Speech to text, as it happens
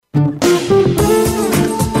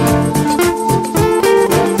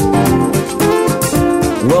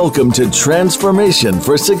Welcome to Transformation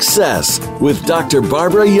for Success with Dr.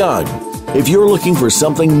 Barbara Young. If you're looking for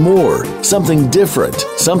something more, something different,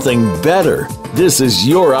 something better, this is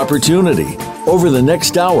your opportunity. Over the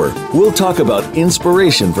next hour, we'll talk about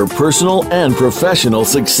inspiration for personal and professional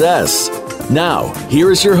success. Now, here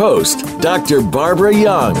is your host, Dr. Barbara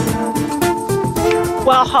Young.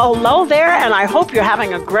 Well, hello there, and I hope you're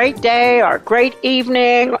having a great day or a great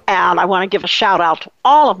evening. And I want to give a shout out to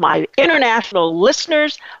all of my international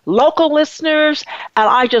listeners, local listeners, and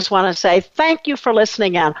I just want to say thank you for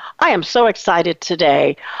listening in. I am so excited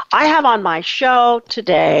today. I have on my show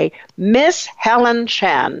today Miss Hellen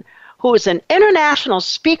Chen, who is an international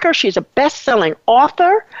speaker. She's a best-selling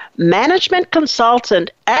author, management consultant,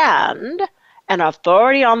 and an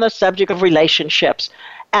authority on the subject of relationships.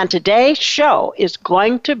 And today's show is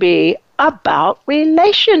going to be about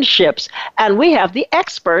relationships. And we have the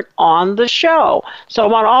expert on the show. So I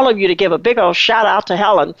want all of you to give a big old shout out to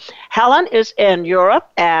Hellen. Hellen is in Europe,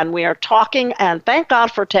 and we are talking, and thank God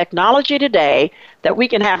for technology today that we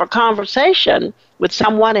can have a conversation with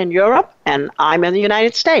someone in Europe, and I'm in the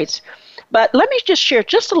United States. But let me just share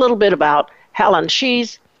just a little bit about Hellen.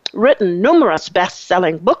 She's written numerous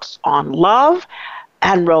best-selling books on love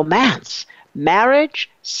and romance, marriage,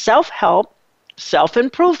 self-help,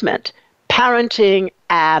 self-improvement, parenting,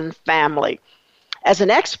 and family. As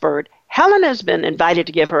an expert, Hellen has been invited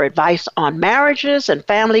to give her advice on marriages and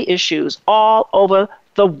family issues all over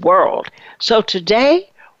the world. So today,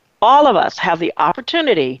 all of us have the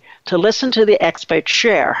opportunity to listen to the expert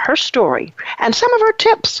share her story and some of her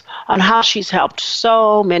tips on how she's helped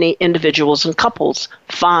so many individuals and couples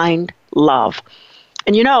find love.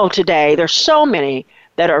 And you know, today, there's so many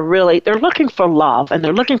that are really, they're looking for love, and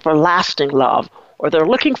they're looking for lasting love, or they're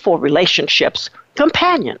looking for relationships,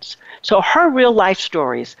 companions. So her real life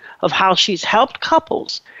stories of how she's helped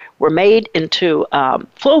couples were made into a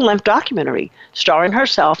full-length documentary starring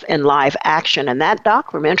herself in live action, and that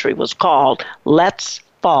documentary was called Let's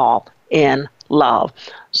Fall in Love.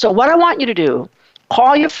 So what I want you to do,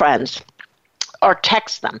 call your friends or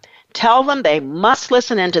text them. Tell them they must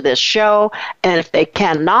listen into this show, and if they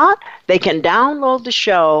cannot, they can download the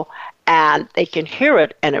show and they can hear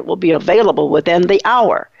it, and it will be available within the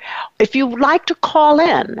hour. If you'd like to call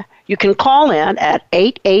in, you can call in at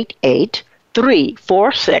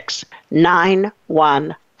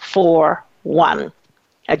 888-346-9141.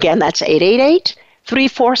 Again, that's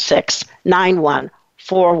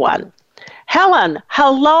 888-346-9141. Hellen,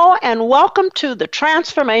 hello and welcome to the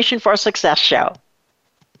Transformation for Success show.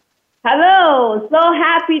 Hello, so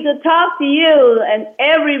happy to talk to you, and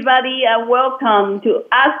everybody are welcome to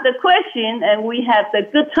ask the question, and we have the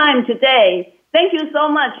good time today. Thank you so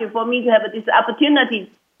much for me to have this opportunity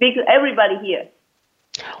to speak to everybody here.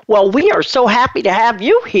 Well, we are so happy to have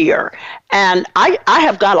you here, and I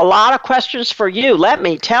have got a lot of questions for you, let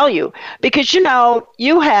me tell you, because, you know,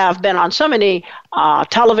 you have been on so many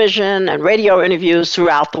television and radio interviews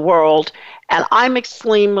throughout the world, and I'm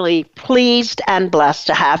extremely pleased and blessed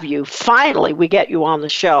to have you. Finally, we get you on the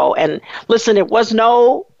show, and listen, it was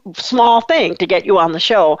no small thing to get you on the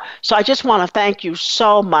show, so I just want to thank you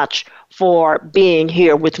so much for being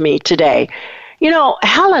here with me today. You know,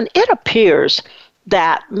 Hellen, it appears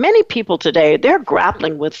that many people today, they're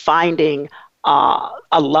grappling with finding a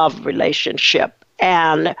love relationship.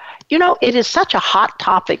 And, you know, it is such a hot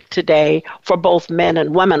topic today for both men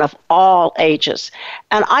and women of all ages.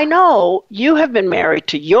 And I know you have been married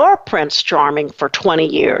to your Prince Charming for 20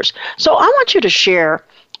 years. So I want you to share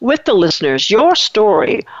with the listeners your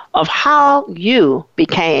story of how you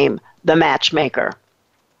became the matchmaker.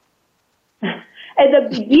 At the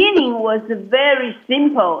beginning was very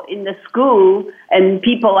simple in the school, and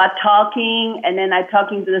people are talking, and then I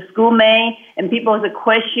talking to the schoolmate, and people have a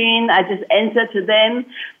question, I just answer to them.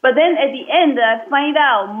 But then at the end, I find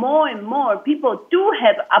out more and more people do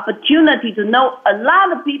have opportunity to know a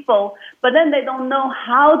lot of people, but then they don't know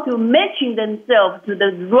how to matching themselves to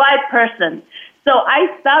the right person. So I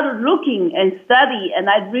started looking and study,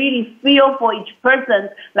 and I really feel for each person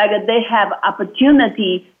like they have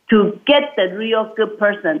opportunity to get the real good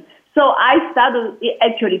person. So I started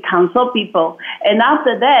actually consult people. And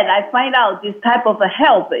after that, I find out this type of a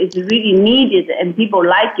help is really needed and people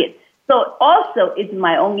like it. So also it's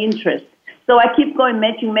my own interest. So I keep going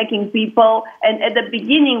making people. And at the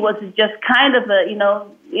beginning was just kind of a,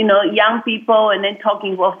 young people and then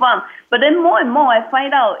talking for fun. But then more and more I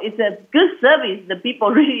find out it's a good service that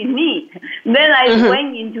people really need. Then I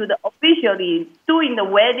went into the officially doing the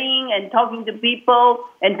wedding and talking to people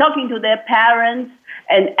and talking to their parents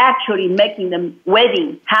and actually making the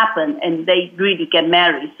wedding happen, and they really get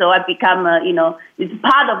married. So I become, it's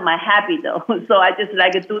part of my habit, though. So I just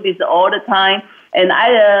like to do this all the time. And I,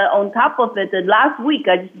 on top of it, last week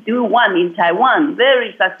I just do one in Taiwan,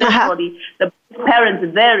 very successfully. The parents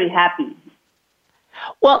are very happy.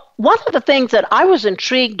 Well, one of the things that I was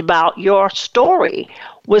intrigued about your story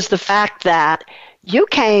was the fact that you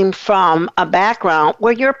came from a background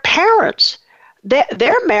where your parents,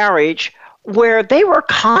 their marriage, where they were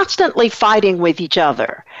constantly fighting with each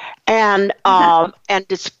other, and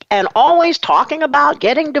always talking about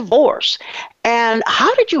getting divorced. And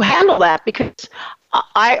how did you handle that? Because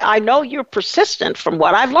I know you're persistent from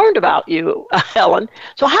what I've learned about you, Helen.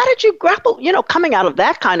 So how did you grapple, coming out of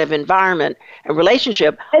that kind of environment and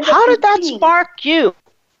relationship, how did that spark you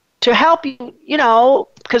to help you,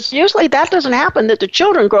 because usually that doesn't happen, that the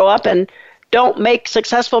children grow up and don't make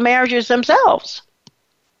successful marriages themselves.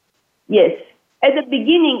 Yes. At the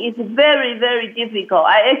beginning, it's very, very difficult.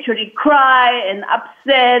 I actually cry and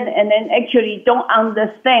upset and then actually don't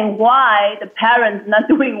understand why the parents not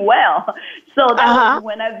doing well. So that was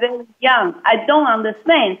when I was very young. I don't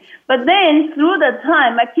understand. But then through the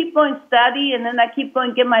time, I keep going study, and then I keep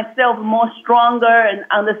going get myself more stronger and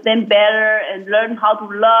understand better and learn how to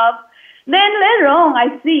love. Then later on,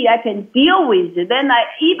 I see I can deal with it. Then I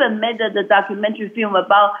even made the documentary film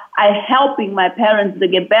about I helping my parents to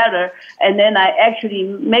get better, and then I actually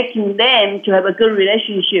making them to have a good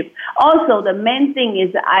relationship. Also, the main thing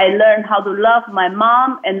is I learned how to love my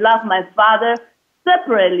mom and love my father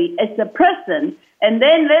separately as a person. And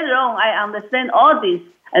then later on, I understand all this,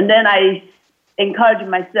 and then I encourage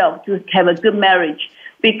myself to have a good marriage.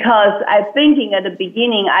 Because I'm thinking at the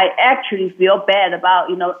beginning, I actually feel bad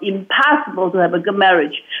about, impossible to have a good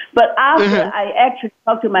marriage. But after I actually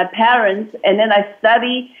talk to my parents, and then I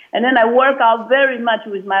study, and then I work out very much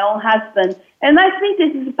with my own husband, and I think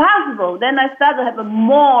this is possible. Then I start to have a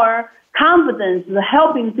more confidence in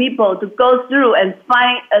helping people to go through and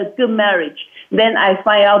find a good marriage. Then I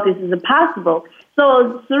find out this is possible.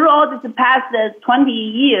 So through all this past 20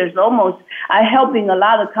 years almost, I'm helping a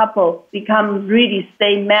lot of couples become really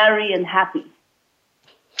stay married and happy.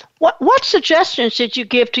 What suggestions did you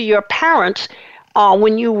give to your parents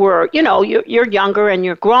when you were, you're younger and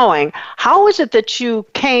you're growing? How is it that you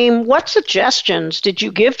came, what suggestions did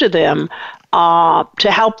you give to them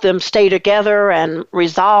to help them stay together and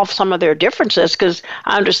resolve some of their differences? Because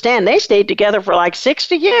I understand they stayed together for like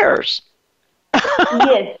 60 years.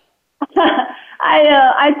 Yes.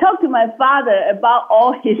 I talked to my father about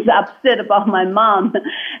all his upset about my mom.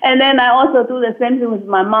 And then I also do the same thing with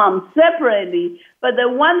my mom separately. But the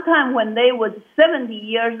one time when they was 70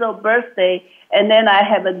 years old birthday, and then I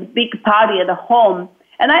have a big party at home,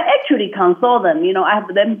 and I actually console them. I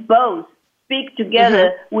have them both speak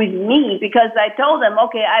together with me, because I told them,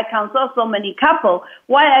 okay, I console so many couples,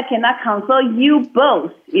 why I cannot console you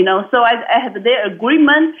both, So I have their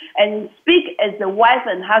agreement and speak as a wife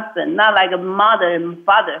and husband, not like a mother and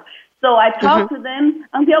father. So I talk to them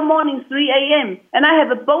until morning 3 a.m., and I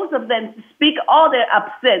have both of them to speak all their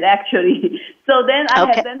upset, actually. So then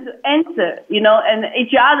I have them to answer, and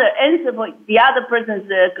each other answer for the other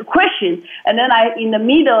person's question, and then I in the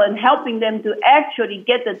middle and helping them to actually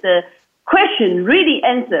get the question really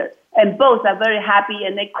answered, and both are very happy,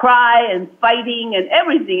 and they cry and fighting and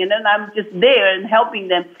everything, and then I'm just there and helping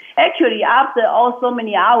them. Actually, after so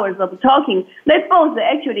many hours of talking, they both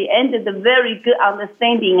actually ended a very good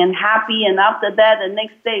understanding and happy, and after that, the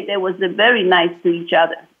next day, they was very nice to each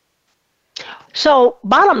other. So,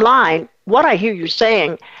 bottom line, what I hear you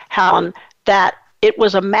saying, Helen, that it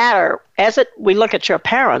was a matter, we look at your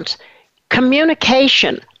parents,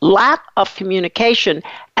 communication, lack of communication,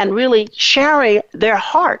 and really sharing their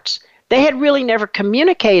hearts. They had really never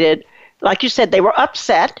communicated. Like you said, they were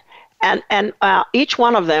upset, and each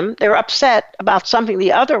one of them, they were upset about something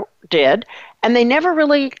the other did, and they never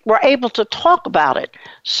really were able to talk about it.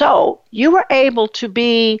 So you were able to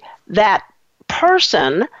be that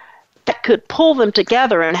person that could pull them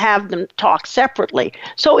together and have them talk separately.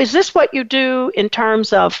 So is this what you do in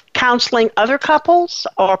terms of counseling other couples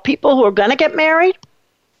or people who are going to get married?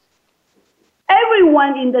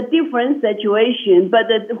 Everyone in the different situation, but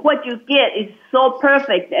what you get is so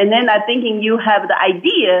perfect. And then I'm thinking you have the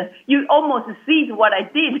idea. You almost see what I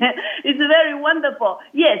did. It's very wonderful.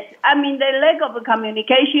 Yes, they lack of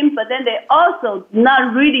communication, but then they also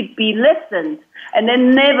not really be listened, and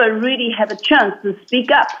then never really have a chance to speak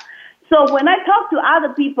up. So when I talk to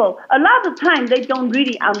other people, a lot of times they don't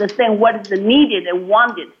really understand what is needed and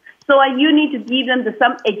wanted. So you need to give them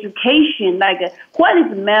some education, like what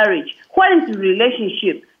is marriage, what is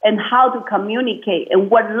relationship, and how to communicate and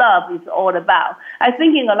what love is all about. I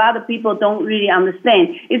think a lot of people don't really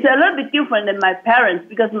understand. It's a little bit different than my parents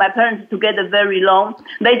because my parents together very long.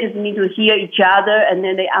 They just need to hear each other and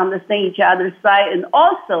then they understand each other's side. And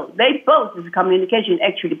also, they both, is communication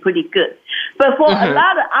actually pretty good. But for a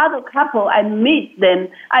lot of other couple, I meet them,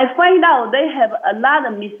 I find out they have a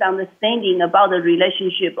lot of misunderstanding about the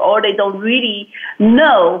relationship, or they don't really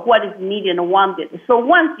know what is needed and wanted. So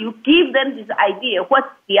once you give them this idea,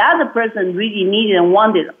 what the other person really needed and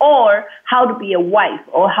wanted, or how to be a wife,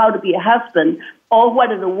 or how to be a husband, or what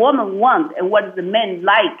does the woman want, and what does the man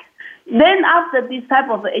like, then after this type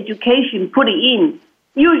of education put it in,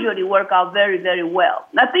 usually work out very, very well.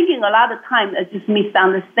 I think a lot of times it's just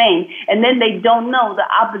misunderstand, and then they don't know the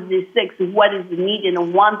opposite sex, what is needed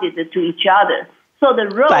and wanted to each other. So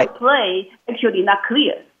the role play actually not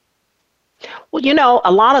clear. Well,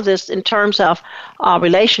 a lot of this in terms of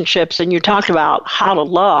relationships, and you talked about how to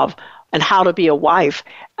love and how to be a wife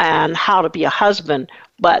and how to be a husband,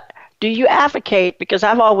 but do you advocate, because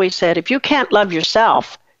I've always said if you can't love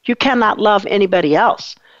yourself, you cannot love anybody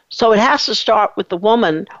else. So it has to start with the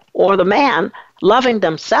woman or the man loving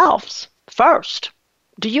themselves first.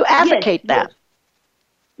 Do you advocate that?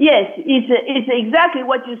 Yes, it's exactly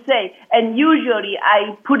what you say. And usually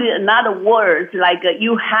I put it in other words, like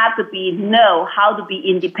you have to know how to be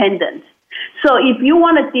independent. So if you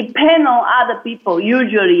want to depend on other people,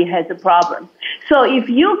 usually has a problem. So if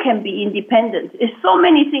you can be independent, it's so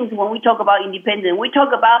many things when we talk about independent. We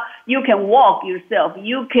talk about you can walk yourself,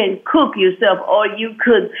 you can cook yourself, or you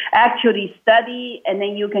could actually study and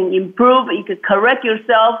then you can improve, you could correct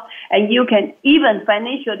yourself, and you can even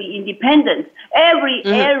financially independent. Every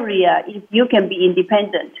area, if you can be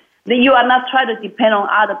independent, then you are not trying to depend on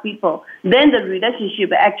other people, then the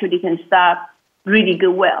relationship actually can start really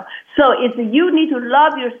good well. So it's you need to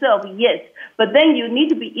love yourself, yes, but then you need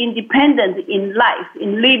to be independent in life,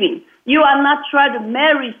 in living. You are not trying to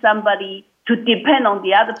marry somebody to depend on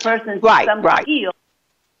the other person. Right.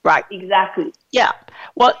 Exactly. Yeah.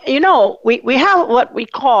 Well, we have what we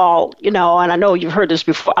call, and I know you've heard this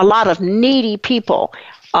before, a lot of needy people,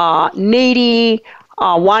 wanting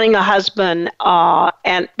a husband,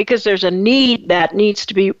 and because there's a need that needs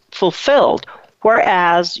to be fulfilled.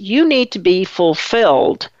 Whereas you need to be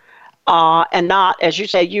fulfilled and not, as you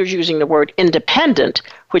say, you're using the word independent,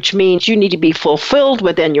 which means you need to be fulfilled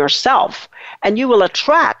within yourself. And you will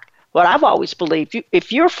attract what I've always believed.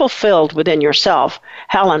 If you're fulfilled within yourself,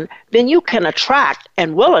 Helen, then you can attract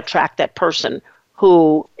and will attract that person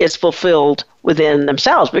who is fulfilled within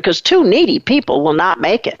themselves, because two needy people will not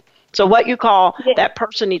make it. So what you call that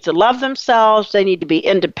person needs to love themselves, they need to be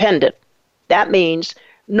independent. That means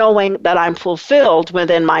knowing that I'm fulfilled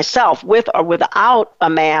within myself, with or without a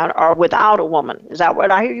man or without a woman. Is that what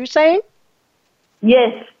I hear you saying?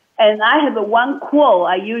 Yes. And I have one quote,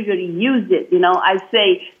 I usually use it. I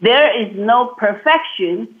say, there is no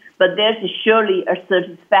perfection, but there's surely a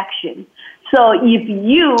satisfaction. So if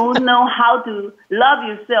you know how to love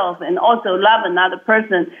yourself and also love another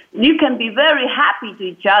person, you can be very happy to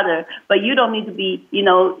each other, but you don't need to be,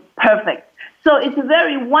 perfect. So it's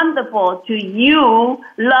very wonderful to you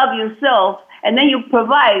love yourself, and then you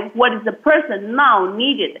provide what is the person now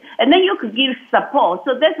needed, and then you could give support.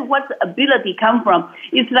 So that's what the ability come from.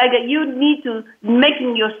 It's like you need to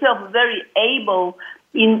making yourself very able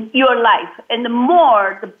in your life, and the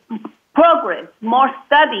more the progress, more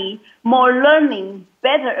study, more learning,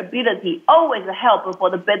 better ability, always a help for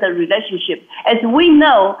the better relationship. As we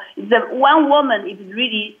know, that one woman is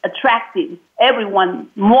really attractive, everyone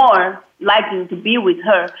more likely to be with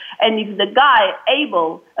her. And if the guy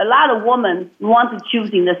able, a lot of women want to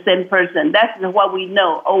choose in the same person. That's what we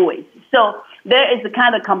know always. So there is a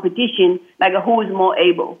kind of competition, like who is more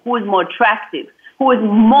able, who is more attractive, who is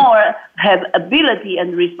more have ability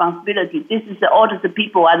and responsibility. This is all the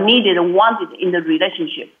people are needed and wanted in the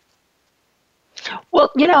relationship.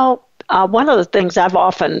 Well, one of the things I've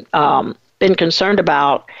often been concerned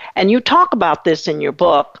about, and you talk about this in your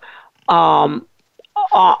book, called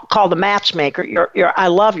The Matchmaker. I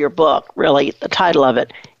love your book, really, the title of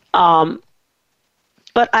it.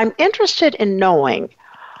 But I'm interested in knowing,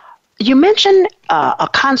 you mentioned a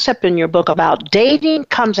concept in your book about dating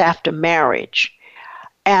comes after marriage.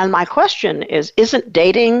 And my question is, isn't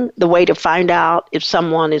dating the way to find out if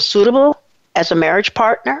someone is suitable as a marriage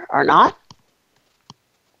partner or not?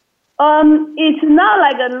 It's not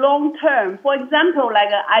like a long term. For example,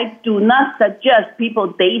 I do not suggest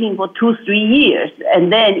people dating for 2-3 years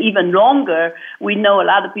and then even longer. We know a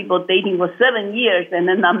lot of people dating for 7 years and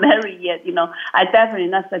then not married yet. I definitely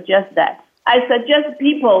not suggest that. I suggest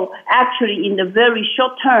people actually in the very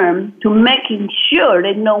short term to making sure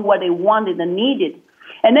they know what they wanted and needed.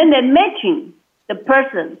 And then they're matching the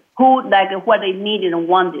person who like what they needed and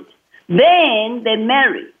wanted. Then they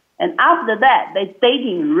marry. And after that, they're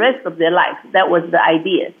dating the rest of their life. That was the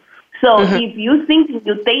idea. So if you think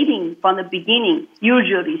you're dating from the beginning,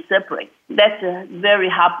 usually separate. That's very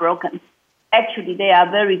heartbroken. Actually, they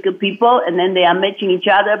are very good people, and then they are matching each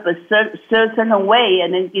other, but certain way,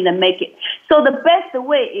 and then didn't make it. So the best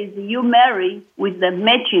way is you marry with the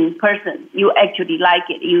matching person. You actually like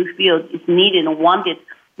it. You feel it's needed and wanted.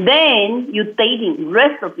 Then you're dating the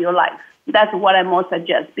rest of your life. That's what I most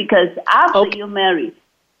suggest, because after you marry,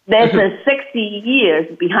 there's 60 years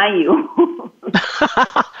behind you.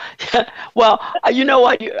 Well, you know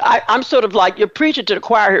what? I'm sort of like you're preaching to the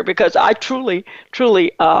choir here, because I truly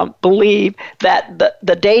believe that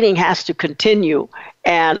the dating has to continue.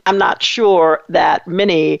 And I'm not sure that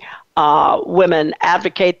many women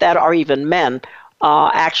advocate that, or even men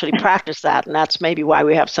actually practice that. And that's maybe why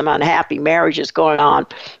we have some unhappy marriages going on.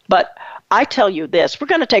 But I tell you this, we're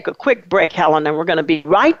going to take a quick break, Helen, and we're going to be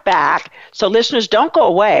right back. So listeners, don't go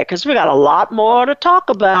away, because we got a lot more to talk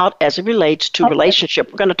about as it relates to relationship.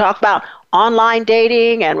 We're going to talk about online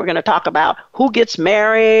dating, and we're going to talk about who gets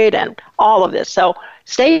married and all of this. So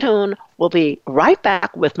stay tuned. We'll be right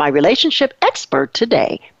back with my relationship expert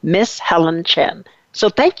today, Miss Hellen Chen. So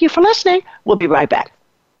thank you for listening. We'll be right back.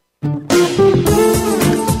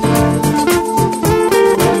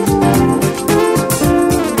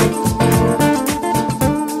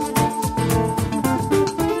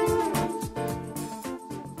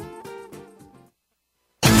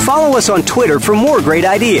 Follow us on Twitter for more great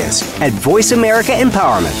ideas at Voice America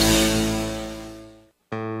Empowerment.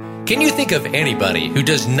 Can you think of anybody who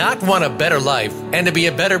does not want a better life and to be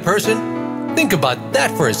a better person? Think about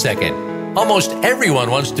that for a second. Almost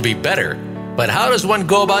everyone wants to be better, but how does one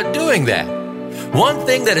go about doing that? One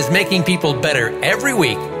thing that is making people better every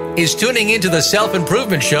week is tuning into the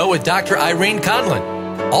Self-Improvement Show with Dr. Irene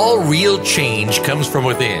Conlon. All real change comes from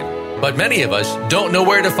within. But many of us don't know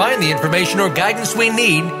where to find the information or guidance we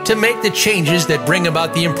need to make the changes that bring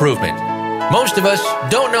about the improvement. Most of us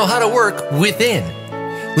don't know how to work within.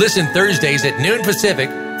 Listen Thursdays at noon Pacific,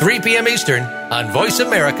 3 p.m. Eastern on Voice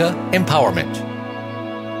America Empowerment.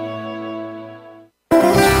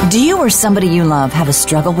 Do you or somebody you love have a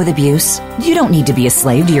struggle with abuse? You don't need to be a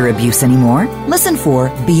slave to your abuse anymore. Listen for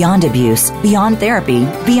Beyond Abuse, Beyond Therapy,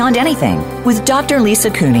 Beyond Anything with Dr. Lisa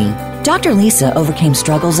Cooney. Dr. Lisa overcame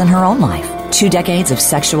struggles in her own life. 2 decades of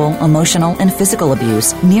sexual, emotional, and physical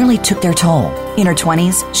abuse nearly took their toll. In her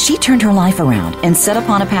 20s, she turned her life around and set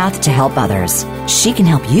upon a path to help others. She can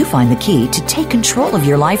help you find the key to take control of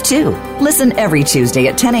your life, too. Listen every Tuesday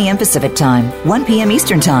at 10 a.m. Pacific Time, 1 p.m.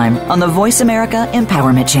 Eastern Time on the Voice America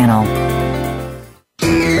Empowerment Channel.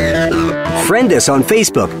 Friend us on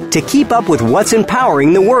Facebook to keep up with what's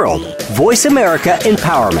empowering the world. Voice America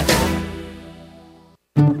Empowerment.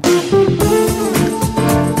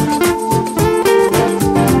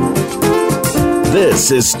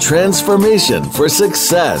 This is Transformation for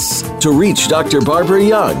Success. To reach Dr. Barbara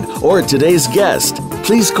Young or today's guest,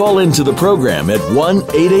 please call into the program at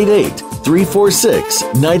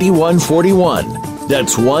 1-888-346-9141.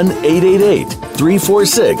 That's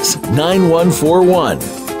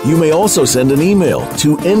 1-888-346-9141. You may also send an email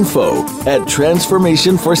to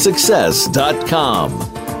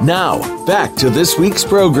info@transformationforsuccess.com. Now, back to this week's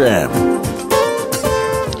program.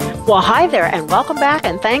 Well, hi there, and welcome back,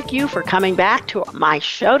 and thank you for coming back to my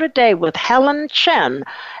show today with Hellen Chen,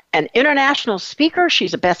 an international speaker.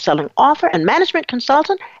 She's a best-selling author and management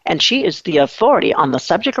consultant, and she is the authority on the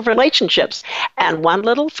subject of relationships. And one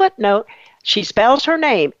little footnote, she spells her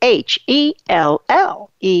name Hellen.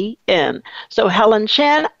 So Hellen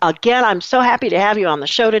Chen, again, I'm so happy to have you on the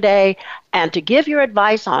show today and to give your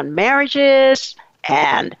advice on marriages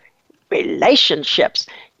and relationships.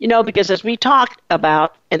 You know, because as we talked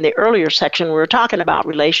about in the earlier section, we were talking about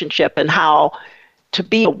relationship and how to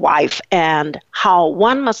be a wife and how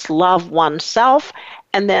one must love oneself.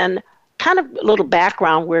 And then kind of a little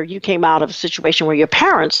background where you came out of a situation where your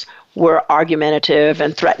parents were argumentative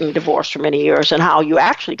and threatening divorce for many years, and how you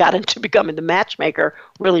actually got into becoming the matchmaker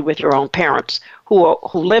really with your own parents who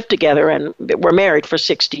lived together and were married for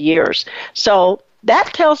 60 years. So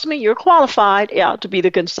that tells me you're qualified, to be the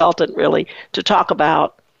consultant really, to talk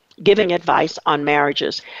about giving advice on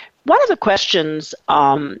marriages. One of the questions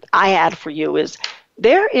I had for you is,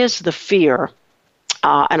 there is the fear,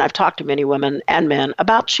 and I've talked to many women and men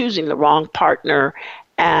about choosing the wrong partner,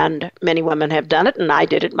 and many women have done it, and I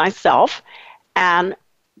did it myself. And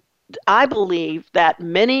I believe that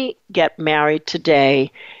many get married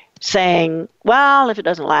today saying, well, if it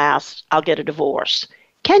doesn't last, I'll get a divorce.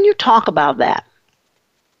 Can you talk about that?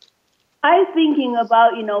 I'm thinking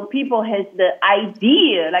about, people has the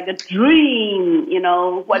idea, like a dream,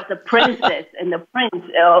 what the princess and the prince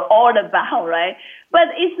are all about, right? But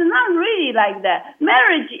it's not really like that.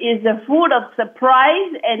 Marriage is full of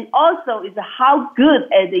surprise, and also is how good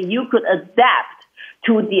you could adapt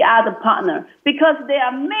to the other partner, because there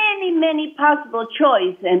are many, many possible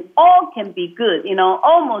choices, and all can be good,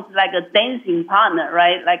 almost like a dancing partner,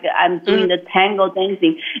 right? Like I'm doing the tango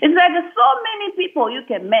dancing. It's like so many people you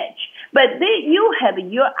can match, but you have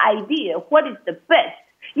your idea what is the best.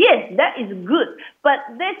 Yes, that is good, but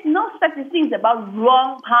there's no such thing about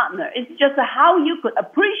wrong partner. It's just how you could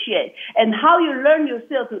appreciate and how you learn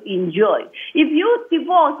yourself to enjoy. If you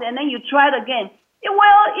divorce and then you try it again,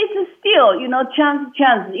 well, it's still, chance,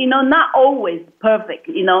 not always perfect,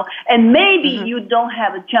 and maybe you don't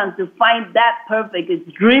have a chance to find that perfect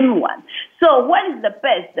dream one. So what is the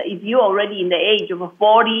best if you're already in the age of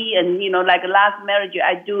 40 and, like last marriage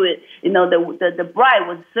I do it, the bride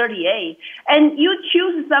was 38, and you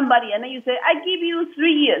choose somebody and then you say, I give you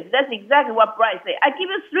 3 years. That's exactly what bride say. I give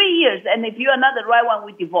you 3 years, and if you're not the right one,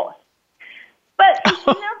 we divorce. But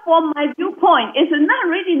from my viewpoint, it's not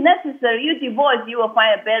really necessary. You divorce, you will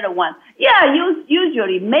find a better one. Yeah,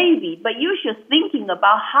 usually, maybe, but you should thinking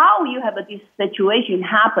about how you have this situation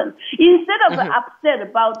happen. Instead of upset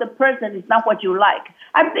about the person is not what you like,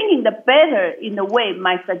 I'm thinking the better, in a way,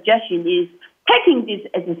 my suggestion is taking this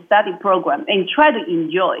as a study program and try to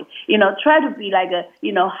enjoy, try to be like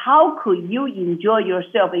how could you enjoy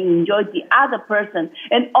yourself and enjoy the other person?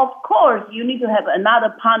 And of course, you need to have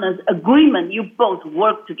another partner's agreement. You both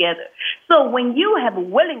work together. So when you have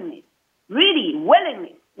willingness, really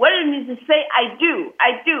willingness to say, I do,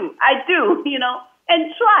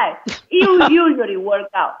 and try, you usually work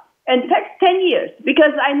out. And takes 10 years,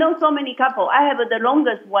 because I know so many couples. I have the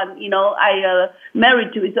longest one, I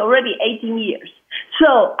married to. It's already 18 years.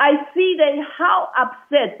 So I see they how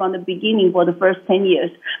upset from the beginning for the first 10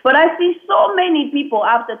 years. But I see so many people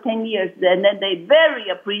after 10 years, and then they very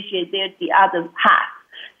appreciate the other half.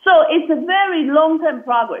 So it's a very long-term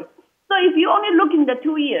progress. So if you're only looking at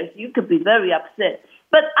 2 years, you could be very upset.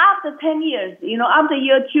 But after 10 years, after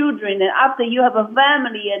your children and after you have a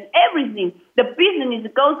family and everything, the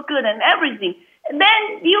business goes good and everything,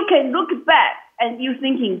 then you can look back and you're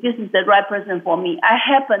thinking, this is the right person for me. I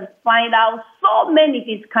happen to find out so many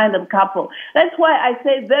this kind of couple. That's why I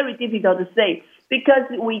say very difficult to say, because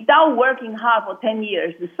without working hard for 10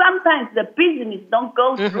 years, sometimes the business don't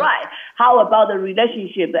go right. How about the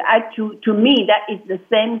relationship? To me, that is the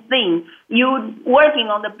same thing. You working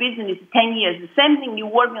on the business 10 years, the same thing you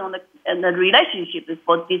working on the relationship is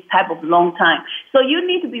for this type of long time. So you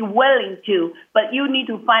need to be willing to, but you need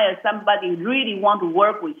to find somebody who really want to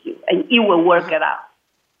work with you, and it will work it out.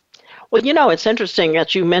 Well, it's interesting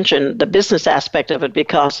that you mentioned the business aspect of it,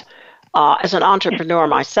 because as an entrepreneur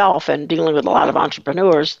myself and dealing with a lot of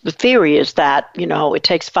entrepreneurs, the theory is that, it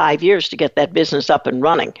takes 5 years to get that business up and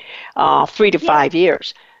running, 3 to 5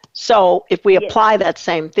 years. So if we apply that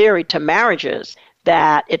same theory to marriages,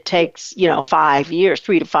 that it takes, 5 years,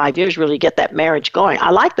 3 to 5 years really get that marriage going. I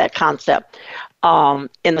like that concept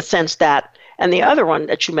in the sense that, and the other one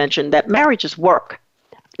that you mentioned, that marriage is work.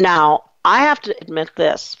 Now, I have to admit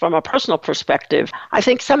this, from a personal perspective, I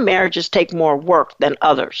think some marriages take more work than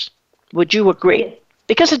others. Would you agree? Yes.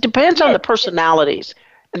 Because it depends on the personalities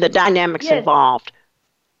and the dynamics involved.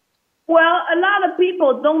 Well, a lot of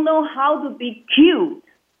people don't know how to be cute.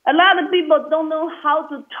 A lot of people don't know how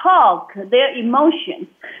to talk their emotions.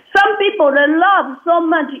 Some people, they love so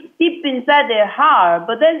much deep inside their heart,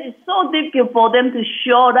 but then it's so difficult for them to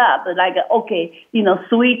show up, like,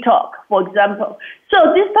 sweet talk, for example.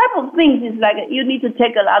 So this type of things is like you need to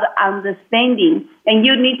take a lot of understanding, and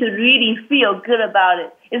you need to really feel good about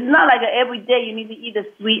it. It's not like every day you need to eat a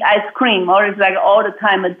sweet ice cream, or it's like all the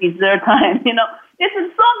time a dessert time,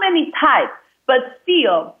 It's so many types, but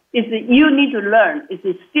still, you need to learn.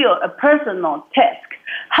 It's still a personal task.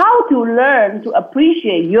 How to learn to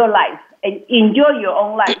appreciate your life and enjoy your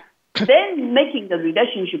own life, then making the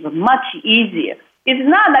relationship much easier. It's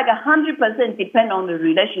not like 100% depend on the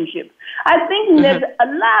relationship. I think there's a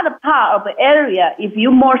lot of part of the area, if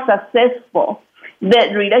you're more successful,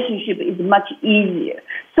 that relationship is much easier.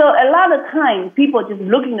 So a lot of times, people just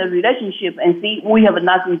look in the relationship and see we have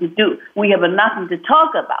nothing to do. We have nothing to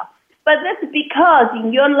talk about. But that's because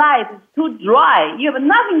in your life it's too dry. You have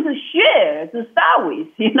nothing to share to start with,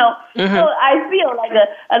 So I feel like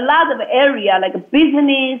a lot of area, like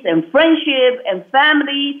business and friendship and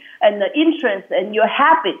family and the interests and your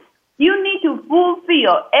habits, you need to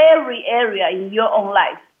fulfill every area in your own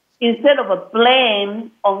life. instead of a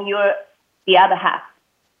blame on the other half.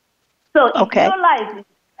 So if your life is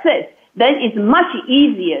success, then it's much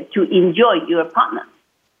easier to enjoy your partner.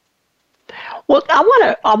 Well,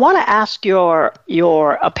 I want to ask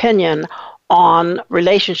your opinion on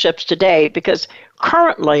relationships today, because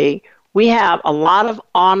currently we have a lot of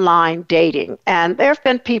online dating, and there have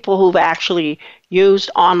been people who've actually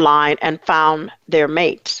used online and found their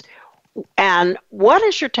mates. And what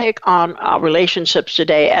is your take on relationships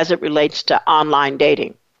today as it relates to online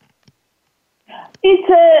dating?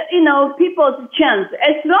 It's, people's chance.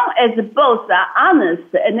 As long as both are honest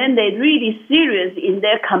and then they're really serious in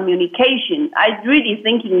their communication, I really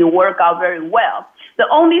think it will work out very well. The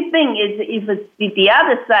only thing is if the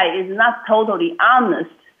other side is not totally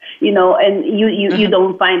honest, and you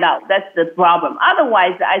don't find out. That's the problem.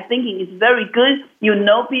 Otherwise, I think it's very good. You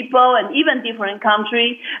know people, and even different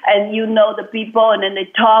country, and you know the people, and then they're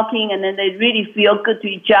talking, and then they really feel good to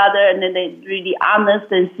each other, and then they're really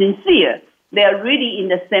honest and sincere. They are really in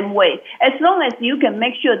the same way. As long as you can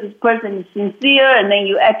make sure this person is sincere and then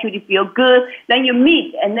you actually feel good, then you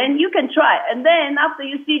meet and then you can try. And then after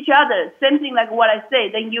you see each other, same thing like what I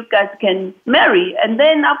say, then you guys can marry. And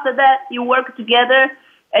then after that, you work together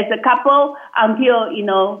as a couple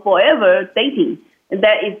until, forever dating. And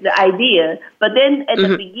that is the idea. But then at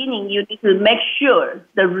the beginning, you need to make sure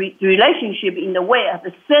the relationship in the way of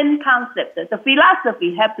the same concept, the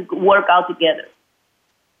philosophy have to work out together.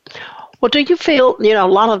 Well, do you feel, a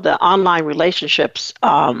lot of the online relationships,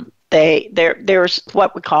 there's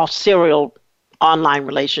what we call serial online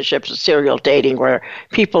relationships, or serial dating, where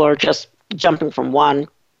people are just jumping from one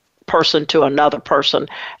person to another person,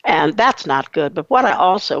 and that's not good. But what I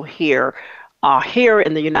also hear here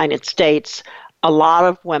in the United States, a lot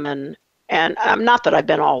of women, and not that I've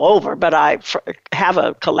been all over, but I have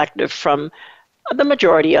a collective from the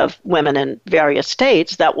majority of women in various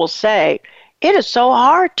states that will say, it is so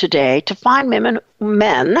hard today to find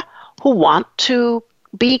men who want to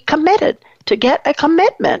be committed, to get a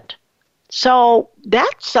commitment. So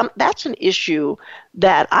that's an issue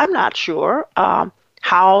that I'm not sure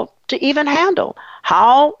how to even handle.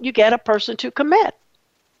 How you get a person to commit?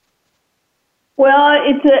 Well,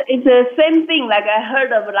 it's the same thing. Like I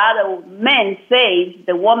heard of a lot of men say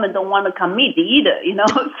the woman don't want to commit either.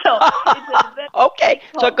 So it's okay,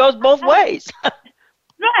 so it goes both ways.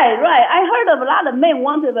 Right. I heard of a lot of men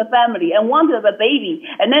want to have a family and want to have a baby,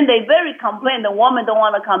 and then they very complain the woman don't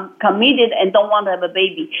want to commit it and don't want to have a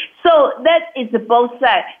baby. So that is both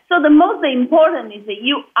sides. So the most important is that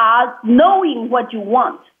you are knowing what you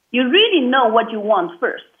want. You really know what you want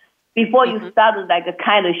first before you started like a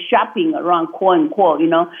kind of shopping around, quote unquote,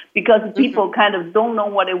 because people kind of don't know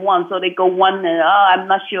what they want. So they go one and, I'm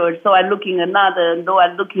not sure. So I'm looking another, though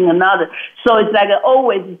I'm looking another. So it's like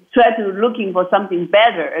always try to looking for something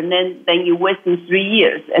better. And then you're wasting 3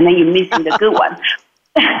 years and then you're missing the good one.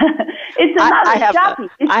 It's another shopping.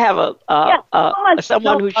 I have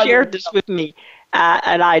someone who shared this with me.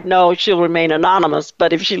 And I know she'll remain anonymous,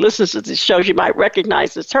 but if she listens to this show, she might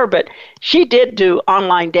recognize it's her. But she did do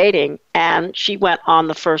online dating, and she went on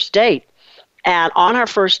the first date. And on her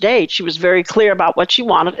first date, she was very clear about what she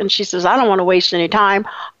wanted, and she says, I don't want to waste any time.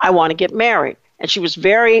 I want to get married. And she was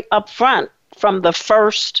very upfront from the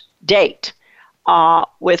first date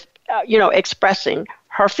with, expressing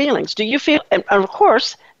her feelings. Do you feel, and of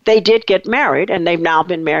course, they did get married, and they've now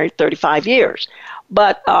been married 35 years.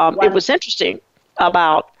 But it was interesting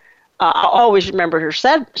about, I always remember her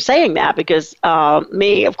saying that because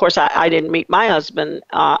me, of course, I didn't meet my husband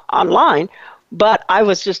online, but I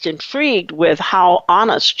was just intrigued with how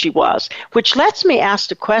honest she was, which lets me ask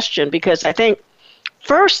the question, because I think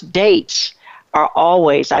first dates are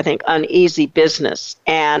always, uneasy business.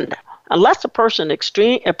 And unless a person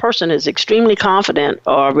is extremely confident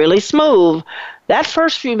or really smooth, that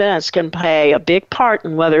first few minutes can play a big part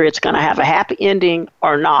in whether it's going to have a happy ending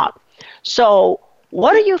or not. So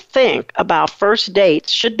what do you think about first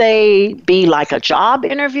dates? Should they be like a job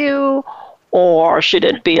interview, or should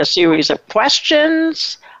it be a series of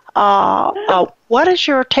questions? What is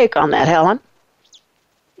your take on that, Helen?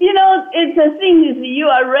 It's a thing is you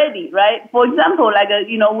are ready, right? For example, like,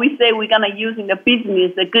 we say we're going to use in the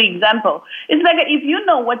business, a good example. It's like if you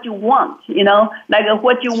know what you want, like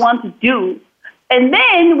what you want to do. And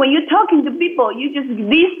then when you're talking to people, you just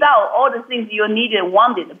list out all the things you needed and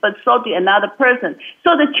wanted, but so to another person.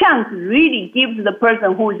 So the chance really gives the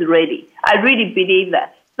person who is ready. I really believe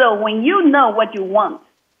that. So when you know what you want,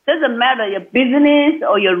 doesn't matter your business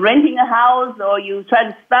or you're renting a house or you try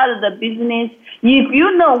to start a business. If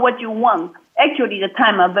you know what you want, actually the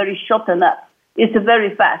time are very shortened up. It's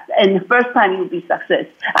very fast, and the first time you'll be success.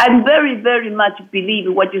 I very, very much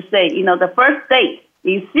believe what you say. The first date,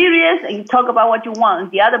 you're serious and you talk about what you want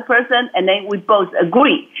with the other person, and then we both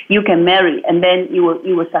agree you can marry, and then you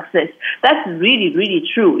will success. That's really, really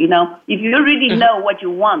true. If you really know what you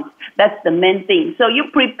want, that's the main thing. So you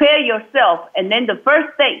prepare yourself, and then the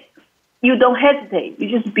first date, you don't hesitate. You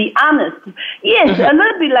just be honest. Yes, a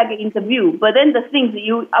little bit like an interview, but then the things that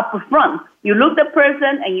you up front, you look the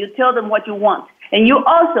person and you tell them what you want. And you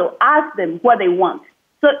also ask them what they want.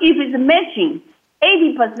 So if it's matching,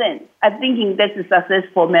 80%, I'm thinking that's a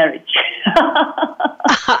successful marriage.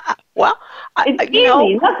 Well, it's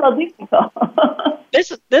easy, not so difficult.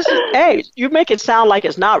 This is hey, you make it sound like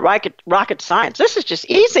it's not rocket science. This is just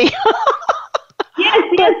easy.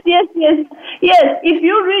 Yes, if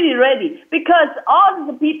you're really ready. Because all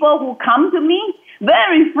the people who come to me,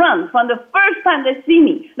 very frank, from the first time they see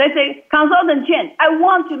me, they say, Consultant Chen, I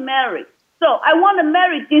want to marry. So I want to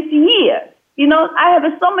marry this year. I have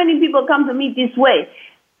so many people come to me this way.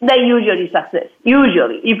 They usually success.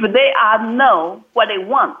 Usually, if they know what they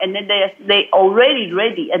want and then they already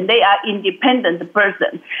ready and they are independent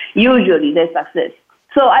person, usually they success.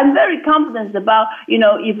 So I'm very confident about,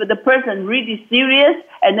 if the person really serious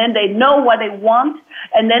and then they know what they want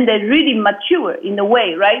and then they really mature in a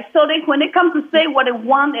way, right? So when they come to say what they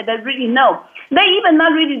want and they really know, they even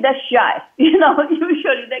not really that shy.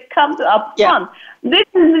 Usually they come to up front. Yeah. This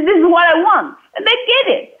is what I want. And they get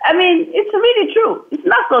it. I mean, it's really true. It's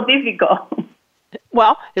not so difficult.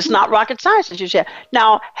 Well, it's not rocket science, as you said.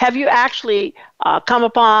 Now, have you actually come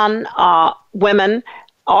upon women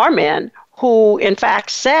or men who, in fact,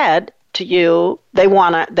 said to you they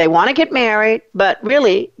want to get married, but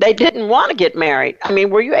really they didn't want to get married? I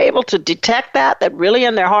mean, were you able to detect that really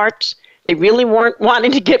in their hearts they really weren't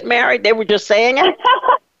wanting to get married? They were just saying it?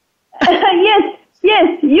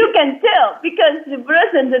 Yes, you can tell, because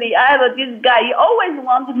recently I have this guy, he always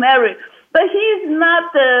wants to marry, but he's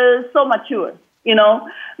not so mature.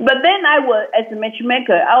 But then I will, as a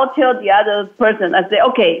matchmaker, I will tell the other person, I say,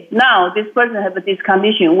 okay, now this person has this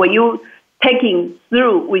condition, will you taking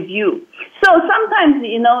through with you? So sometimes,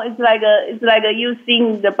 it's like you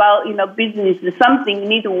think about, business, something you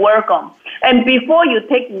need to work on. And before you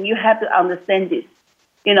take it, you have to understand this.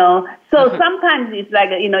 So sometimes it's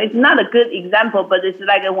like, it's not a good example, but it's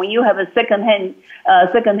like when you have a second-hand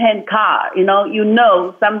car,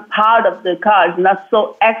 some part of the car is not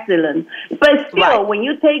so excellent. But still, when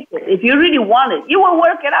you take it, if you really want it, you will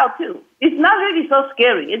work it out too. It's not really so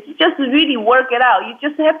scary. It's just really work it out. You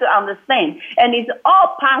just have to understand. And it's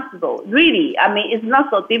all possible, really. I mean, it's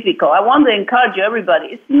not so difficult. I want to encourage everybody.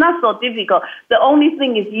 It's not so difficult. The only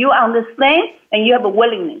thing is you understand and you have a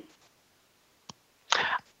willingness.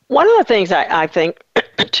 One of the things I think,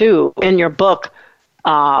 too, in your book,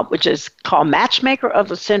 which is called Matchmaker of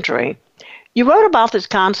the Century, you wrote about this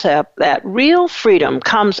concept that real freedom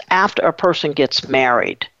comes after a person gets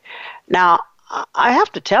married. Now, I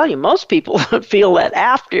have to tell you, most people feel that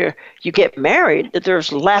after you get married, that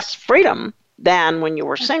there's less freedom than when you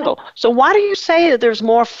were single. So why do you say that there's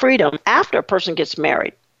more freedom after a person gets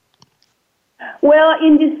married? Well,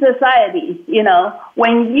 in this society,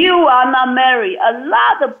 when you are not married, a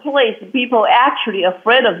lot of places people are actually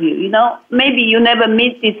afraid of you. Maybe you never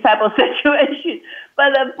meet this type of situation,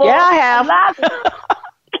 but for I have. A lot of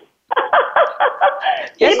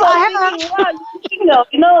yes, people I have. Single,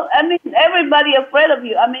 I mean, everybody afraid of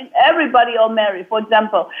you. I mean, everybody are married. For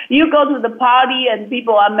example, you go to the party and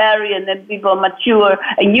people are married and then people are mature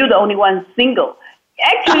and you're the only one single.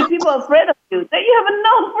 Actually, people are afraid of you. That you have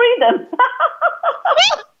no freedom.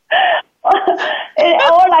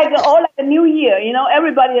 or like a New Year,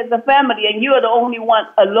 everybody has a family and you are the only one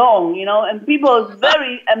alone, and people are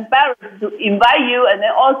very embarrassed to invite you and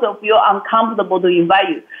then also feel uncomfortable to invite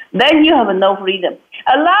you. Then you have no freedom.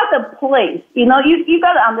 A lot of place, you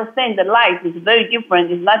got to understand that life is very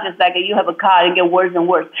different. It's not just like you have a car and get worse and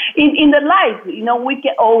worse. In the life, we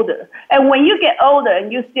get older. And when you get older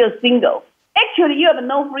and you're still single, actually, you have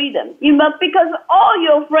no freedom, because all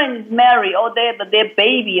your friends marry, or they have their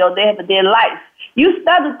baby, or they have their life. You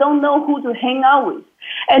start to don't know who to hang out with.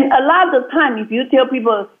 And a lot of the time, if you tell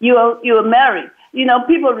people you are married,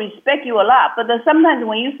 people respect you a lot. But sometimes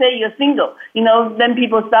when you say you're single, then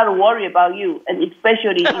people start to worry about you. And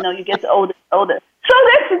especially, you get older. So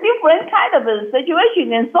that's a different kind of a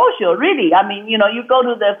situation in social, really. I mean, you go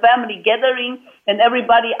to the family gathering and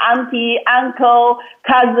everybody, auntie, uncle,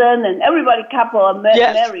 cousin, and everybody couple are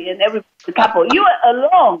married and everybody couple. You are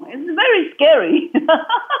alone. It's very scary.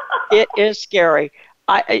 It is scary.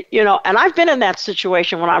 And I've been in that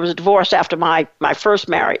situation when I was divorced after my first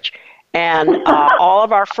marriage. And all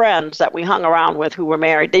of our friends that we hung around with who were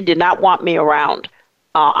married, they did not want me around.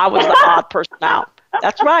 I was the odd person out.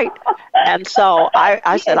 That's right. And so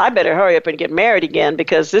I said, I better hurry up and get married again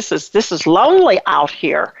because this is lonely out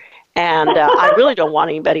here. And I really don't want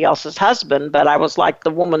anybody else's husband, but I was like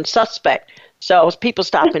the woman suspect. So people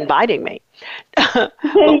stopped inviting me. But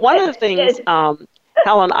one of the things,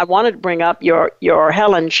 Helen, I wanted to bring up your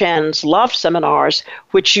Hellen Chen's love seminars,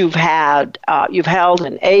 which you've held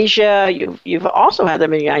in Asia. You've also had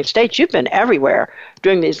them in the United States. You've been everywhere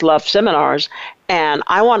doing these love seminars, and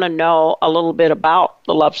I want to know a little bit about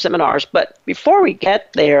the love seminars. But before we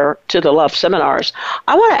get there to the love seminars,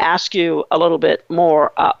 I want to ask you a little bit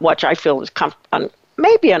more, which I feel is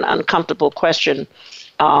maybe an uncomfortable question.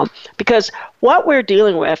 Because what we're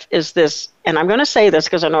dealing with is this, and I'm going to say this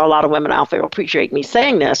because I know a lot of women out there appreciate me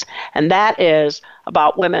saying this, and that is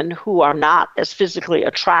about women who are not as physically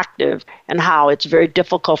attractive and how it's very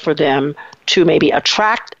difficult for them to maybe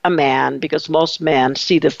attract a man because most men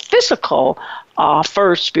see the physical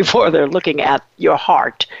first before they're looking at your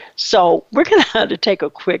heart. So we're going to have to take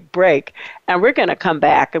a quick break, and we're going to come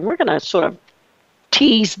back, and we're going to sort of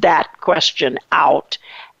tease that question out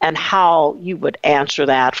and how you would answer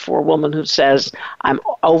that for a woman who says, I'm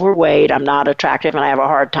overweight, I'm not attractive, and I have a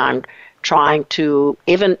hard time trying to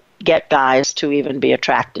even get guys to even be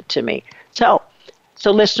attracted to me. So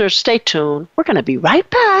listeners, stay tuned. We're going to be right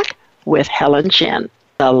back with Hellen Chen,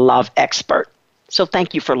 the love expert. So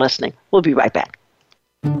thank you for listening. We'll be right back.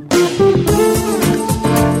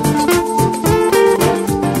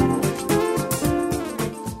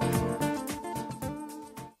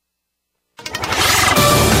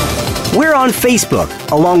 We're on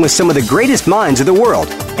Facebook, along with some of the greatest minds of the world,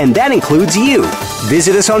 and that includes you.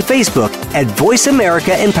 Visit us on Facebook at Voice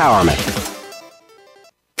America Empowerment.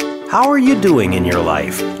 How are you doing in your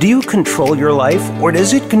life? Do you control your life, or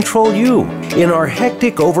does it control you? In our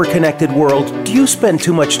hectic, overconnected world, do you spend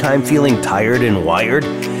too much time feeling tired and wired?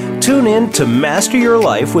 Tune in to Master Your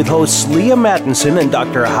Life with hosts Leah Mattinson and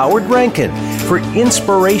Dr. Howard Rankin for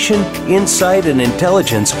inspiration, insight, and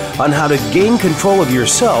intelligence on how to gain control of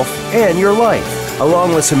yourself and your life.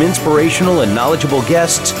 Along with some inspirational and knowledgeable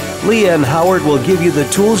guests, Leah and Howard will give you the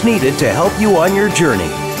tools needed to help you on your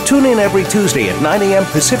journey. Tune in every Tuesday at 9 a.m.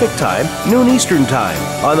 Pacific Time, noon Eastern Time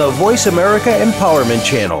on the Voice America Empowerment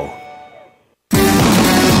Channel.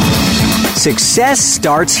 Success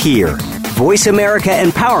starts here.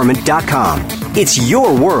 VoiceAmericaEmpowerment.com. It's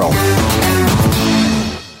your world.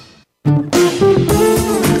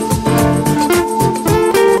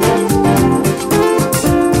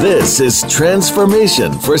 This is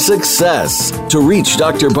Transformation for Success. To reach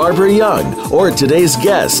Dr. Barbara Young or today's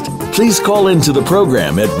guest, please call into the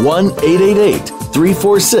program at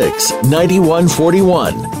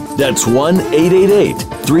 1-888-346-9141. That's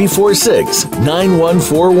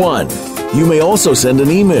 1-888-346-9141. You may also send an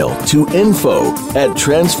email to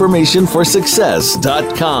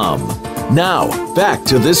info@transformationforsuccess.com. Now, back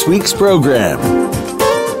to this week's program.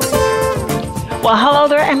 Well, hello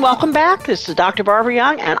there and welcome back. This is Dr. Barbara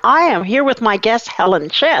Young, and I am here with my guest, Hellen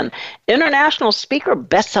Chen, international speaker,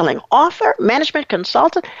 best-selling author, management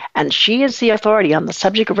consultant, and she is the authority on the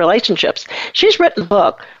subject of relationships. She's written a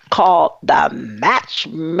book called The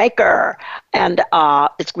Matchmaker, and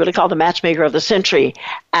it's really called The Matchmaker of the Century.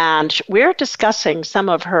 And we're discussing some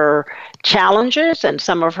of her challenges and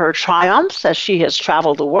some of her triumphs as she has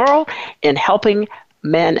traveled the world in helping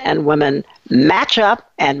men and women match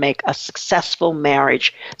up and make a successful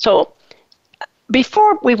marriage. So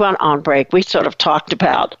before we went on break, we sort of talked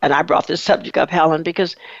about, and I brought this subject up, Helen,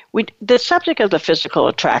 because the subject of the physical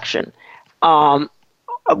attraction, and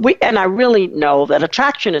I really know that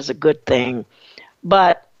attraction is a good thing,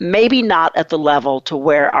 but maybe not at the level to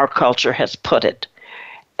where our culture has put it.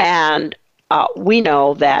 And we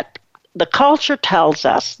know that the culture tells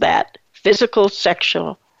us that physical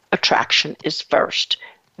sexual attraction is first,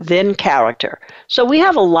 then character. So we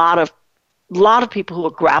have a lot of people who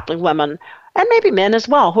are grappling, women and maybe men as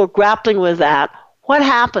well, who are grappling with that. What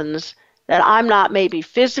happens that I'm not maybe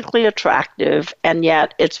physically attractive, and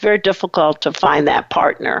yet it's very difficult to find that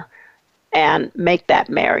partner and make that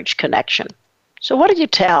marriage connection? So what do you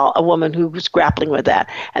tell a woman who's grappling with that?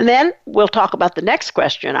 And then we'll talk about the next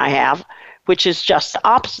question I have, which is just the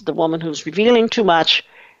opposite, the woman who's revealing too much,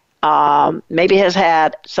 maybe has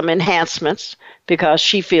had some enhancements because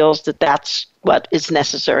she feels that that's what is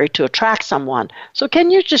necessary to attract someone. So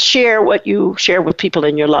can you just share what you share with people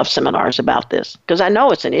in your love seminars about this? Because I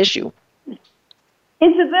know it's an issue.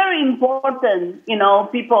 It's very important,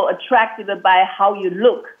 people attracted by how you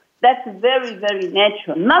look. That's very, very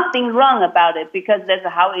natural. Nothing wrong about it because that's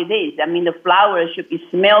how it is. I mean, the flowers should be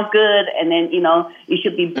smell good, and then, it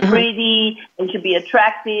should be pretty, and should be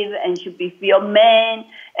attractive, and should be feel man.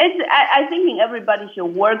 I think everybody should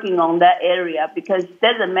working on that area because it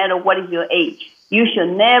doesn't matter what is your age. You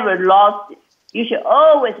should never lose it. You should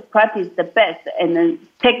always practice the best and then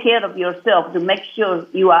take care of yourself to make sure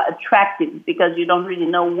you are attractive because you don't really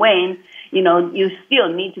know when, you still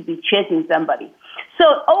need to be chasing somebody. So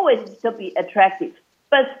always to be attractive.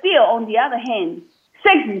 But still, on the other hand,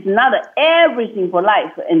 sex is not everything for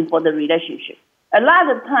life and for the relationship. A lot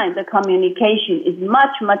of times, the communication is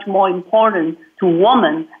much, much more important to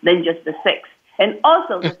women than just the sex. And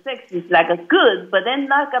also, the sex is like a good, but then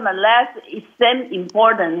not going to last. It's same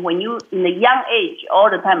important when you in the young age all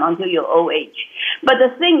the time until your old age. But the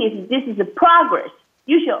thing is, this is a progress.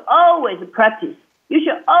 You should always practice. You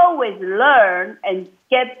should always learn and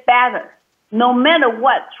get better. No matter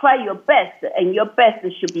what, try your best, and your best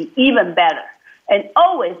should be even better. And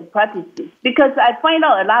always practice this, because I find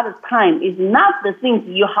out a lot of time is not the things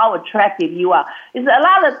how attractive you are. It's a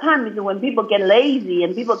lot of times when people get lazy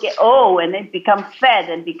and people get old and they become fat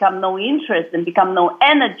and become no interest and become no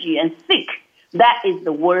energy and sick. That is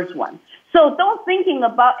the worst one. So don't thinking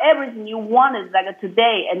about everything you wanted like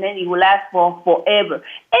today and then it will last for forever.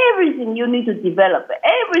 Everything you need to develop,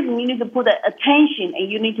 everything you need to put attention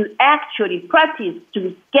and you need to actually practice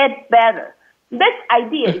to get better. This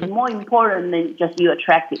idea is more important than just you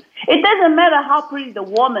attractive. It doesn't matter how pretty the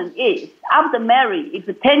woman is. After marriage, if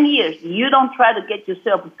for 10 years you don't try to get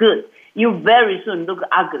yourself good, you very soon look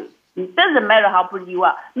ugly. It doesn't matter how pretty you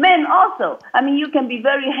are. Men also. I mean, you can be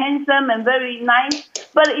very handsome and very nice,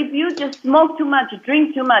 but if you just smoke too much,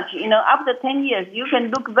 drink too much, after 10 years, you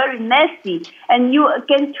can look very nasty and you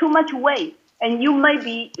gain too much weight. And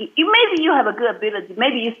maybe you have a good ability,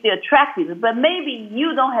 maybe you're still attractive, but maybe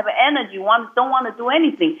you don't have energy, don't want to do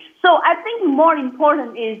anything. So I think more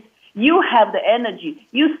important is you have the energy,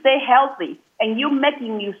 you stay healthy, and you're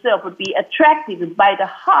making yourself be attractive by the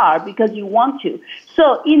heart because you want to.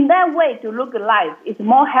 So in that way, to look at life is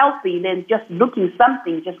more healthy than just looking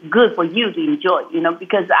something just good for you to enjoy,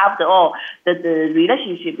 because after all, the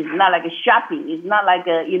relationship is not like a shopping. It's not like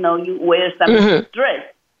you wear some dress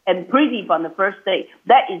and pretty from the first day.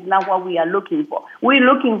 That is not what we are looking for. We're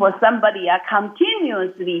looking for somebody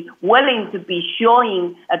continuously willing to be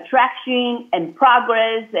showing attraction and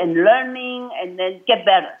progress and learning and then get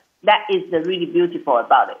better. That is the really beautiful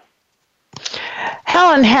about it.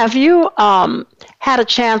 Helen, have you had a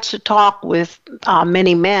chance to talk with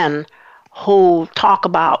many men who talk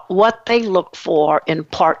about what they look for in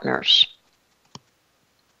partners?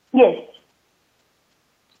 Yes.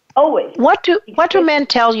 Always. What do men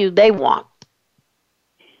tell you they want?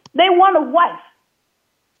 They want a wife.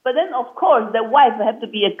 But then, of course, the wife has to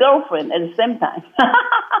be a girlfriend at the same time.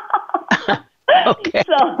 Okay.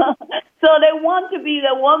 So they want to be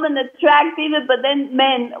the woman attractive, but then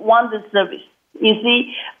men want the service, you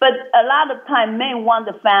see. But a lot of time, men want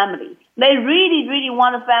the family. They really, really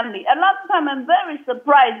want a family. A lot of time, I'm very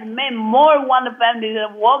surprised men more want a family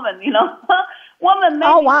than women, Women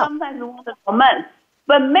maybe sometimes want a romance.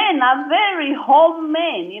 But men are very home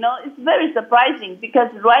men, It's very surprising because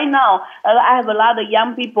right now I have a lot of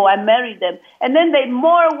young people. I married them, and then they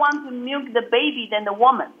more want to milk the baby than the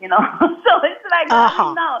woman, So it's like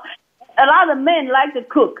now a lot of men like to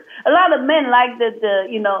cook. A lot of men like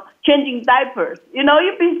the changing diapers.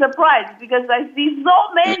 You'd be surprised because I see so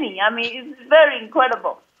many. I mean, it's very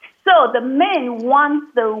incredible. So the men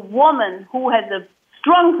want the woman who has a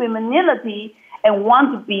strong femininity and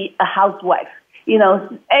want to be a housewife.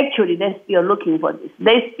 Actually, they're still looking for this.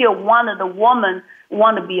 They still wanted the woman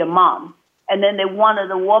want to be a mom. And then they wanted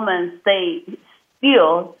the woman stay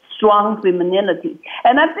still strong femininity.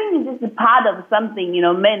 And I think this is part of something,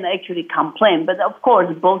 men actually complain. But of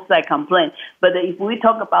course, both sides complain. But if we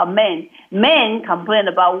talk about men complain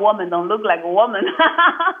about women don't look like a woman.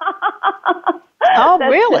 Oh,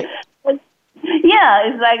 really? Yeah,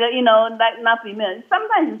 it's like, like not female.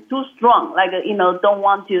 Sometimes it's too strong, like, don't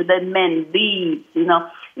want to let men lead,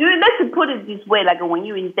 Let's put it this way, like when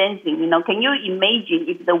you're in dancing, can you imagine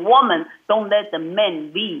if the woman don't let the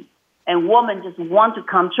men lead and woman just want to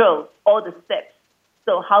control all the steps?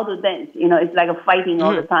 So how to dance, it's like a fighting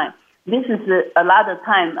all the time. This is a lot of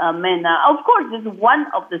time men, of course, this is one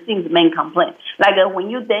of the things men complain. Like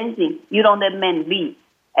when you're dancing, you don't let men lead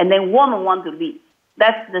and then woman want to lead.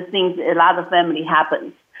 That's the things a lot of family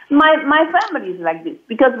happens. My family is like this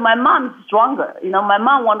because my mom is stronger. My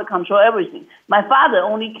mom wants to control everything. My father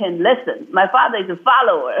only can listen. My father is a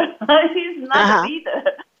follower. He's not a leader.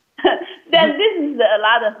 Then this is a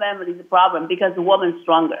lot of families' problem because the woman's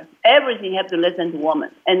stronger. Everything have to listen to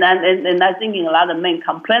women. And I'm thinking a lot of men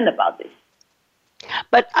complain about this.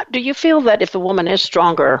 But do you feel that if a woman is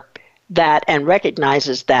stronger and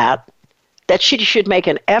recognizes that she should make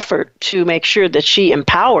an effort to make sure that she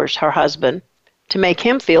empowers her husband to make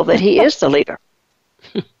him feel that he is the leader?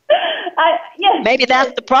 Yes. Maybe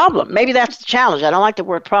that's the problem. Maybe that's the challenge. I don't like the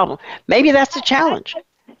word problem. Maybe that's the challenge.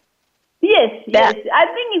 Yes. I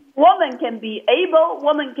think if woman can be able,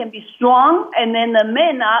 woman can be strong, and then the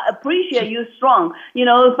men appreciate you strong.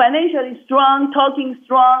 Financially strong, talking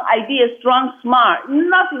strong, ideas strong, smart.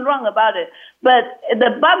 Nothing wrong about it. But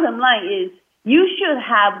the bottom line is you should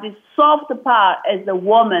have this soft part as a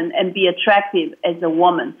woman and be attractive as a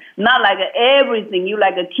woman. Not like everything. You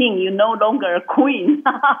like a king. You're no longer a queen.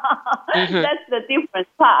 That's the different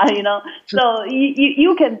part, So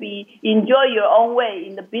you can enjoy your own way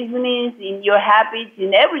in the business, in your habits,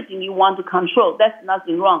 in everything you want to control. That's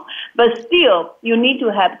nothing wrong. But still, you need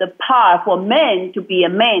to have the power for men to be a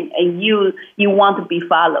man, and you want to be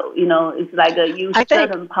followed. It's like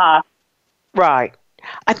certain part. Right.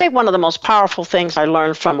 I think one of the most powerful things I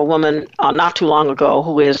learned from a woman not too long ago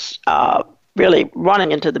who is really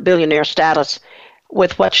running into the billionaire status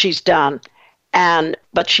with what she's done.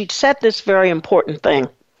 But she said this very important thing.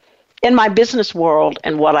 In my business world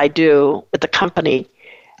and what I do with the company,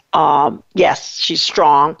 yes, she's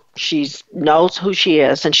strong. She knows who she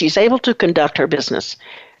is, and she's able to conduct her business.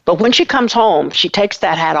 But when she comes home, she takes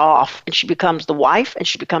that hat off, and she becomes the wife, and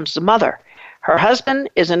she becomes the mother. Her husband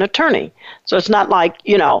is an attorney. So it's not like,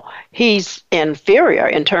 he's inferior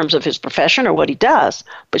in terms of his profession or what he does.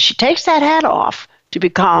 But she takes that hat off to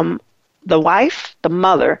become the wife, the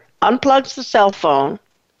mother, unplugs the cell phone,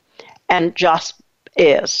 and just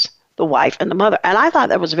is the wife and the mother. And I thought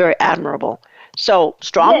that was very admirable. So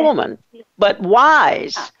strong woman, but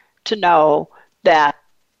wise to know that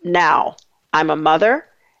now I'm a mother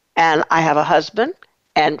and I have a husband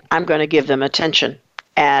and I'm going to give them attention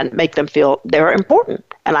and make them feel they're important.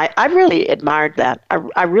 And I really admired that.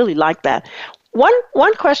 I really like that.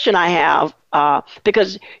 One question I have,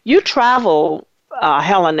 because you travel,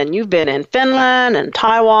 Helen, and you've been in Finland and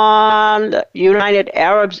Taiwan, the United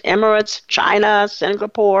Arab Emirates, China,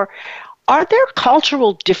 Singapore. Are there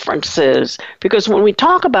cultural differences? Because when we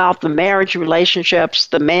talk about the marriage relationships,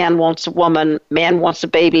 the man wants a woman, man wants a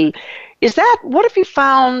baby, what have you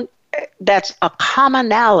found that's a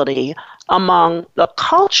commonality among the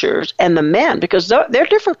cultures and the men? Because they're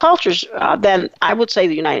different cultures than, I would say,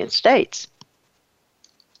 the United States.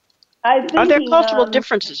 Are there cultural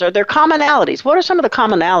differences? Are there commonalities? What are some of the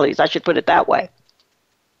commonalities? I should put it that way.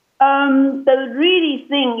 The really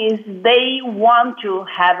thing is they want to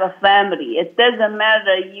have a family. It doesn't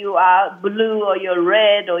matter you are blue or you're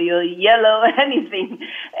red or you're yellow or anything.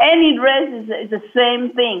 Any race is the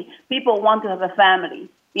same thing. People want to have a family.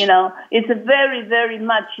 It's a very, very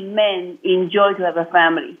much men enjoy to have a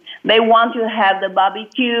family. They want to have the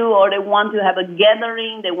barbecue, or they want to have a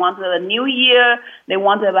gathering. They want to have a New Year. They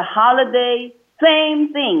want to have a holiday.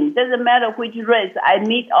 Same thing. Doesn't matter which race. I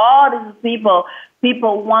meet all these people.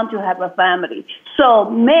 People want to have a family. So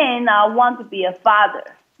men want to be a father.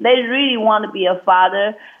 They really want to be a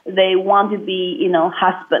father. They want to be,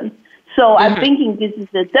 husband. So I'm thinking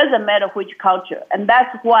it doesn't matter which culture. And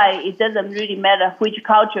that's why it doesn't really matter which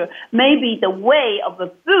culture. Maybe the way of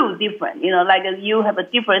the food different, like you have a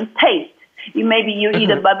different taste. Maybe you eat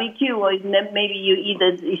a barbecue or maybe you eat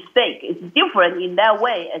a steak. It's different in that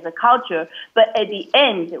way as a culture. But at the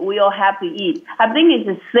end, we all have to eat. I think it's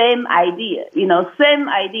the same idea, same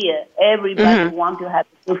idea. Everybody wants to have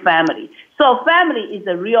a family. So family is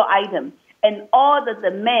a real item. And all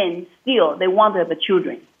the men still, they want to have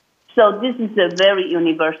children. So this is a very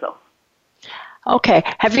universal. Okay.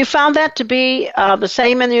 Have you found that to be the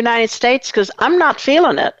same in the United States? Because I'm not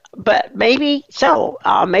feeling it, but maybe so.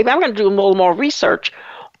 Maybe I'm going to do a little more research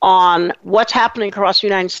on what's happening across the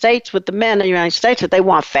United States with the men in the United States. That they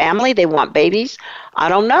want family, they want babies. I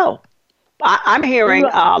don't know. I'm hearing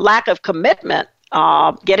lack of commitment,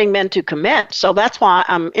 getting men to commit. So that's why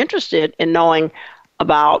I'm interested in knowing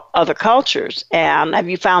about other cultures. And have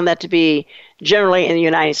you found that to be generally in the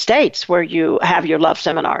United States where you have your love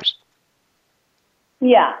seminars?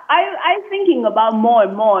 Yeah, I'm thinking about more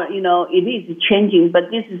and more, it is changing, but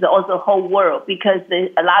this is also whole world because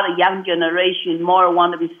a lot of young generation more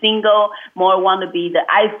want to be single, more want to be the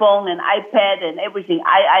iPhone and iPad and everything,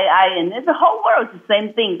 and it's the whole world is the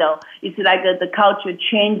same thing though. It's like the culture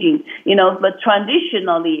changing, but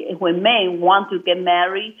traditionally when men want to get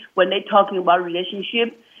married, when they're talking about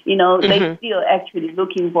relationship, they still actually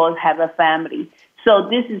looking for have a family. So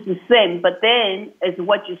this is the same, but then as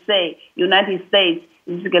what you say, United States,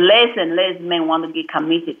 It's like less and less men want to get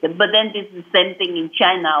committed. But then this is the same thing in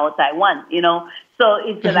China or Taiwan, So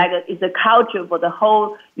it's it's a culture for the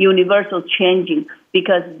whole universal changing,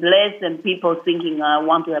 because less than people thinking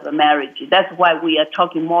want to have a marriage. That's why we are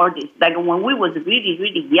talking more this. Like when we was really,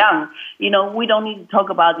 really young, we don't need to talk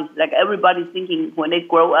about this. Like everybody's thinking when they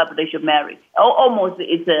grow up they should marry. Almost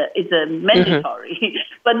it's a mandatory.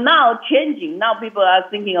 But now changing. Now people are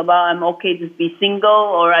thinking about I'm okay to be single,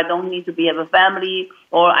 or I don't need to have a family,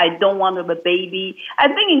 or I don't want to have a baby.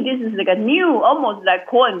 I'm thinking this is like a new, almost like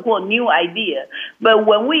quote unquote new idea. But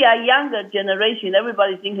when we are younger generation,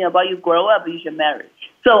 everybody's thinking about you grow up, you should marry.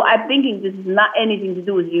 So I'm thinking this is not anything to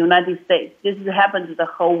do with the United States. This has happened to the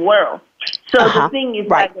whole world. So the thing is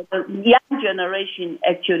like the young generation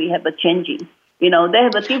actually have a changing. They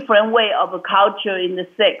have a different way of a culture in the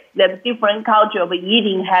sex. They have a different culture of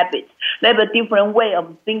eating habits. They have a different way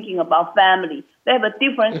of thinking about family. They have a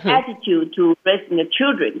different attitude to raising the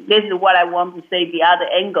children. This is what I want to say, the other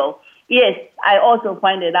angle. Yes, I also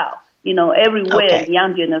find it out. Everywhere the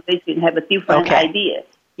young generation have a different idea.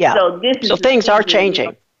 Yeah. So things are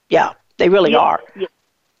changing. Yeah, they really are.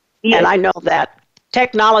 Yes. And I know that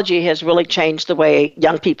technology has really changed the way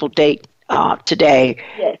young people date today.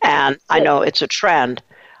 Yes. And I know it's a trend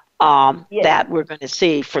that we're going to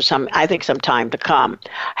see for some time to come.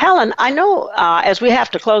 Helen, I know as we have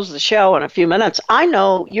to close the show in a few minutes, I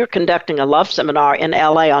know you're conducting a love seminar in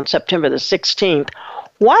LA on September the 16th.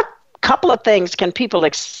 What couple of things can people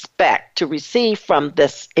expect to receive from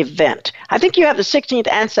this event? I think you have the 16th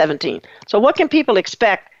and 17th. So what can people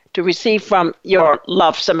expect to receive from your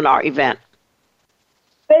love seminar event?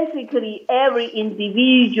 Basically, every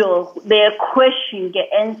individual, their question get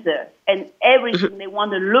answered, and everything they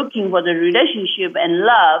want to looking for the relationship and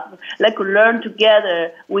love, they could learn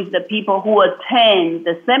together with the people who attend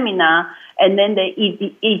the seminar, and then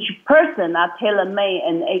each person are tailor-made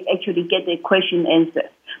and actually get their question answered.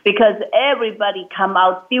 Because everybody come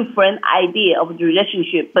out different idea of the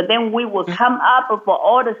relationship, but then we will come up for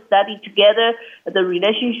all the study together, the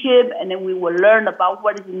relationship, and then we will learn about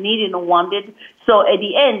what is needed and wanted. So at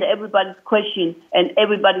the end, everybody's question and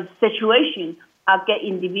everybody's situation are get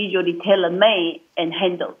individually tailor-made and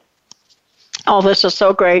handled. Oh, this is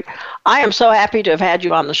so great. I am so happy to have had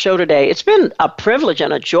you on the show today. It's been a privilege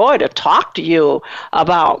and a joy to talk to you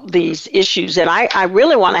about these issues. And I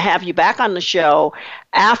really want to have you back on the show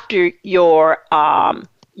after your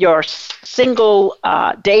single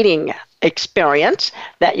dating experience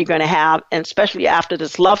that you're going to have, and especially after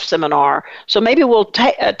this love seminar. So maybe we'll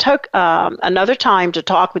take another time to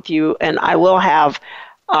talk with you, and I will have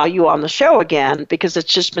you on the show again, because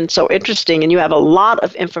it's just been so interesting and you have a lot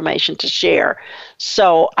of information to share.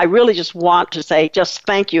 So I really just want to say just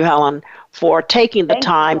thank you, Helen, for taking the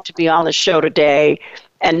time to be on the show today.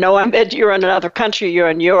 And knowing that you're in another country, you're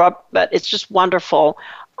in Europe, but it's just wonderful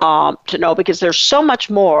to know, because there's so much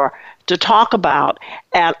more to talk about.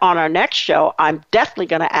 And on our next show, I'm definitely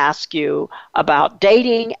going to ask you about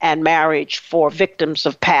dating and marriage for victims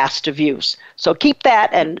of past abuse. So keep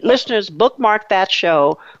that, and listeners, bookmark that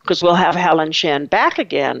show, because we'll have Hellen Chen back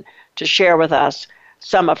again to share with us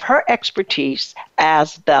some of her expertise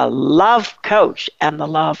as the love coach and the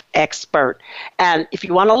love expert. And if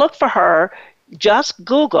you want to look for her, just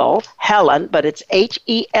Google Hellen, but it's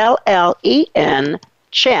Hellen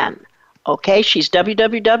Chen. Okay, she's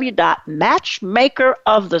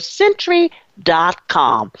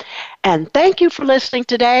www.matchmakerofthecentury.com. And thank you for listening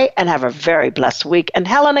today, and have a very blessed week. And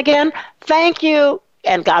Helen, again, thank you,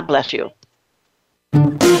 and God bless you.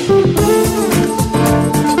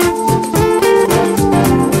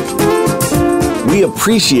 We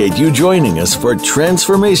appreciate you joining us for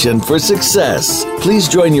Transformation for Success. Please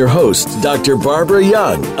join your host, Dr. Barbara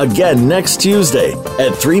Young, again next Tuesday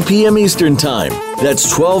at 3 p.m. Eastern Time.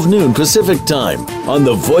 That's 12 noon Pacific Time on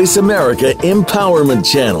the Voice America Empowerment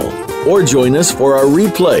Channel. Or join us for our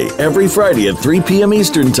replay every Friday at 3 p.m.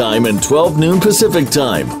 Eastern Time and 12 noon Pacific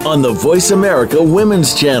Time on the Voice America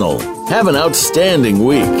Women's Channel. Have an outstanding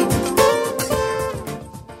week.